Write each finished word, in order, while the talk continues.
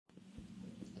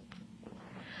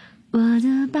我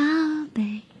的宝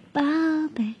贝，宝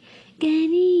贝，给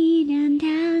你一两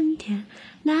甜甜，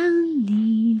让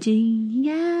你今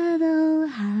夜都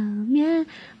好眠。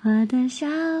我的小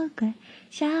鬼，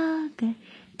小鬼，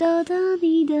逗逗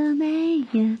你的眉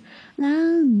眼，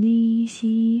让你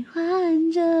喜欢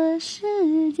这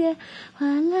世界。哗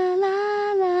啦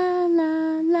啦啦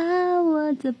啦啦，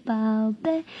我的宝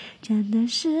贝，倦的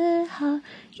时候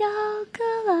有个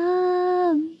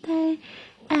人陪。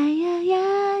哎呀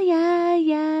呀呀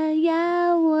呀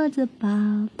呀，我的宝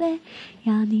贝，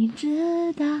要你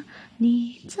知道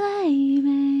你最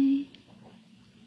美。